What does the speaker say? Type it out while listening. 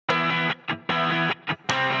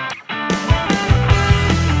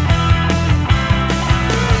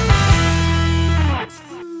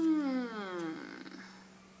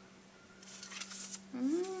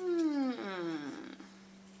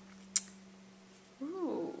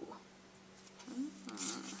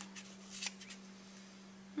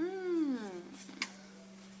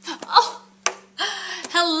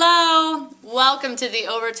welcome to the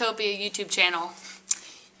Obertopia YouTube channel.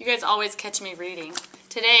 You guys always catch me reading.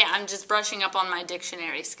 Today I'm just brushing up on my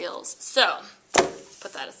dictionary skills. So,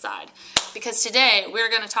 put that aside. Because today we're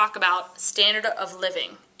going to talk about standard of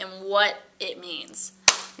living and what it means.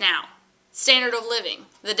 Now, standard of living,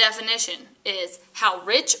 the definition is how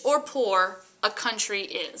rich or poor a country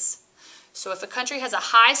is. So if a country has a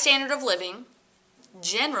high standard of living,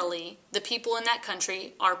 generally, the people in that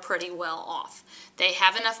country are pretty well off. They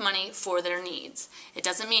have enough money for their needs. It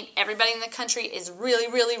doesn't mean everybody in the country is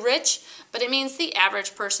really, really rich, but it means the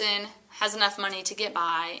average person has enough money to get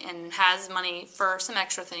by and has money for some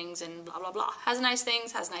extra things and blah, blah, blah. Has nice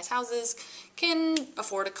things, has nice houses, can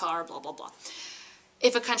afford a car, blah, blah, blah.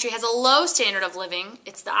 If a country has a low standard of living,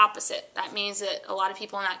 it's the opposite. That means that a lot of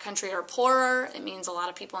people in that country are poorer. It means a lot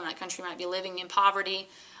of people in that country might be living in poverty.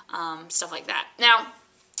 Stuff like that. Now,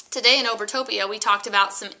 today in Obertopia, we talked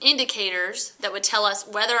about some indicators that would tell us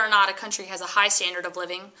whether or not a country has a high standard of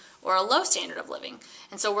living or a low standard of living.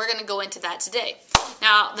 And so we're going to go into that today.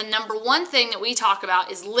 Now, the number one thing that we talk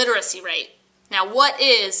about is literacy rate. Now, what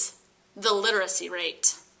is the literacy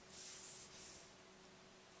rate?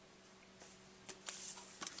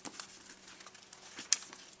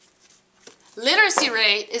 Literacy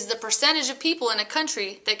rate is the percentage of people in a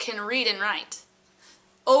country that can read and write.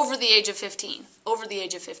 Over the age of 15. Over the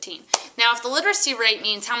age of 15. Now, if the literacy rate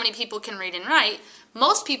means how many people can read and write,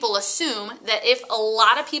 most people assume that if a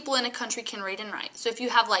lot of people in a country can read and write, so if you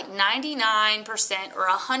have like 99% or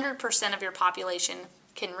 100% of your population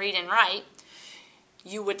can read and write,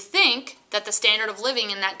 you would think that the standard of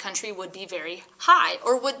living in that country would be very high,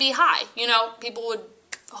 or would be high. You know, people would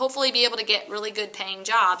hopefully be able to get really good paying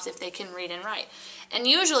jobs if they can read and write. And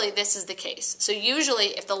usually this is the case. So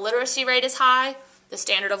usually if the literacy rate is high, the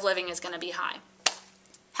standard of living is going to be high.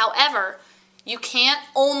 However, you can't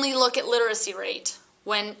only look at literacy rate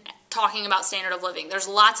when talking about standard of living. There's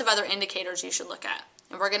lots of other indicators you should look at.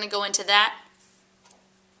 And we're going to go into that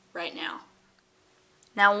right now.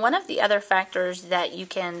 Now, one of the other factors that you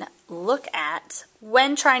can look at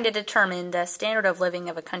when trying to determine the standard of living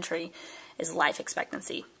of a country is life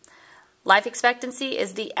expectancy. Life expectancy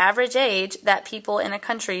is the average age that people in a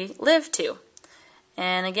country live to.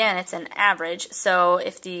 And again, it's an average. So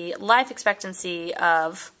if the life expectancy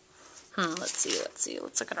of, let's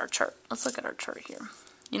look at our chart. Let's look at our chart here.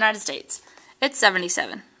 United States, it's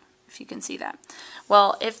 77, if you can see that.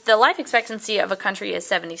 Well, if the life expectancy of a country is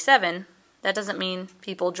 77, that doesn't mean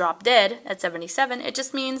people drop dead at 77. It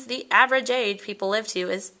just means the average age people live to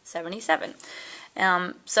is 77.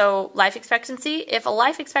 So life expectancy, if a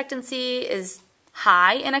life expectancy is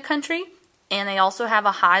high in a country and they also have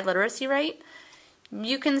a high literacy rate,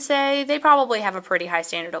 you can say they probably have a pretty high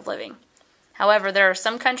standard of living. However, there are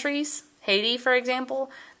some countries, Haiti for example,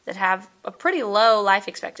 that have a pretty low life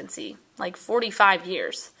expectancy, like 45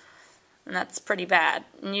 years. And that's pretty bad.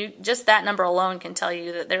 And just that number alone can tell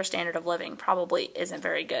you that their standard of living probably isn't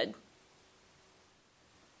very good.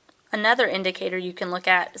 Another indicator you can look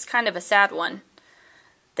at is kind of a sad one.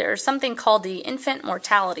 There's something called the infant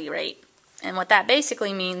mortality rate. And what that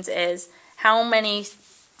basically means is how many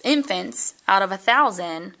infants out of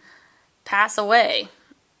 1,000 pass away.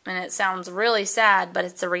 And it sounds really sad, but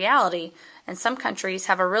it's a reality. And some countries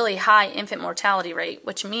have a really high infant mortality rate,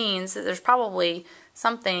 which means that there's probably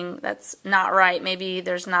something that's not right. Maybe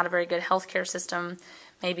there's not a very good healthcare system.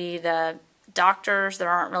 Maybe there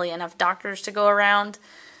aren't really enough doctors to go around.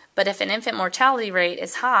 But if an infant mortality rate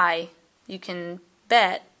is high, you can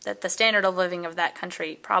bet that the standard of living of that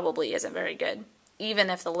country probably isn't very good, even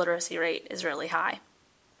if the literacy rate is really high.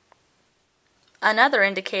 Another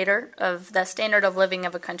indicator of the standard of living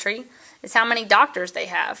of a country is how many doctors they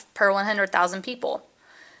have per 100,000 people.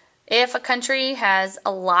 If a country has a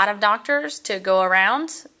lot of doctors to go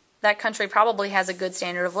around, that country probably has a good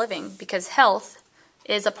standard of living because health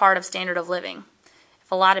is a part of standard of living.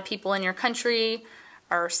 If a lot of people in your country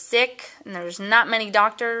are sick and there's not many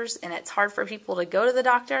doctors and it's hard for people to go to the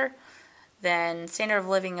doctor, then standard of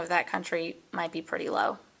living of that country might be pretty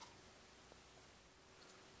low.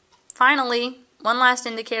 Finally, one last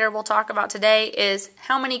indicator we'll talk about today is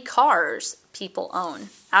how many cars people own.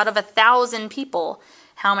 Out of 1,000 people,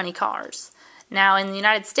 how many cars? Now, in the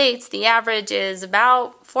United States, the average is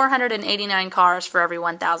about 489 cars for every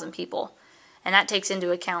 1,000 people. And that takes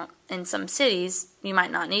into account, in some cities, you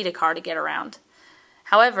might not need a car to get around.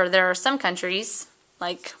 However, there are some countries,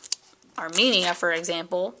 like Armenia, for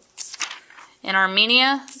example. In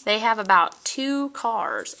Armenia, they have about 2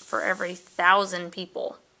 cars for every 1,000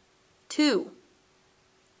 people. 2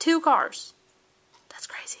 cars. That's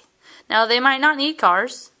crazy. Now, they might not need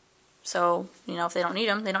cars. So, if they don't need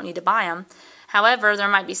them, they don't need to buy them. However, there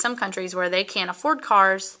might be some countries where they can't afford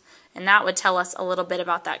cars, and that would tell us a little bit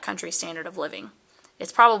about that country's standard of living.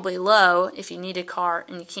 It's probably low if you need a car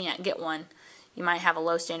and you can't get one. You might have a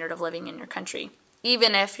low standard of living in your country,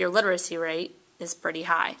 even if your literacy rate is pretty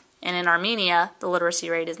high. And in Armenia, the literacy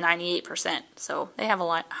rate is 98%, so they have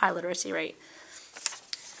a high literacy rate.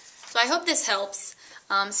 So I hope this helps.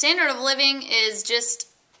 Standard of living is just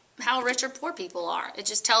how rich or poor people are. It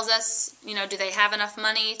just tells us, do they have enough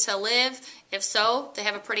money to live? If so, they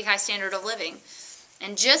have a pretty high standard of living.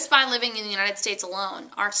 And just by living in the United States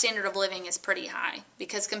alone, our standard of living is pretty high,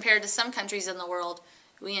 because compared to some countries in the world,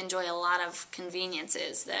 we enjoy a lot of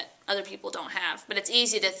conveniences that other people don't have. But it's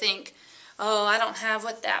easy to think, oh, I don't have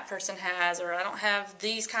what that person has, or I don't have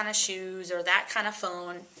these kind of shoes, or that kind of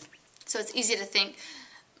phone. So it's easy to think,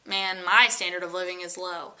 man, my standard of living is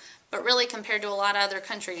low. But really, compared to a lot of other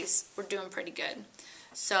countries, we're doing pretty good.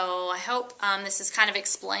 So I hope this has kind of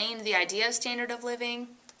explained the idea of standard of living,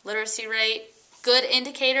 literacy rate. Good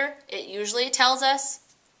indicator. It usually tells us,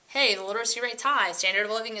 hey, the literacy rate's high. Standard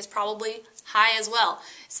of living is probably high as well.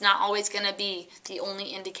 It's not always going to be the only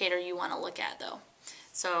indicator you want to look at, though.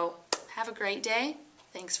 So have a great day.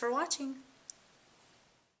 Thanks for watching.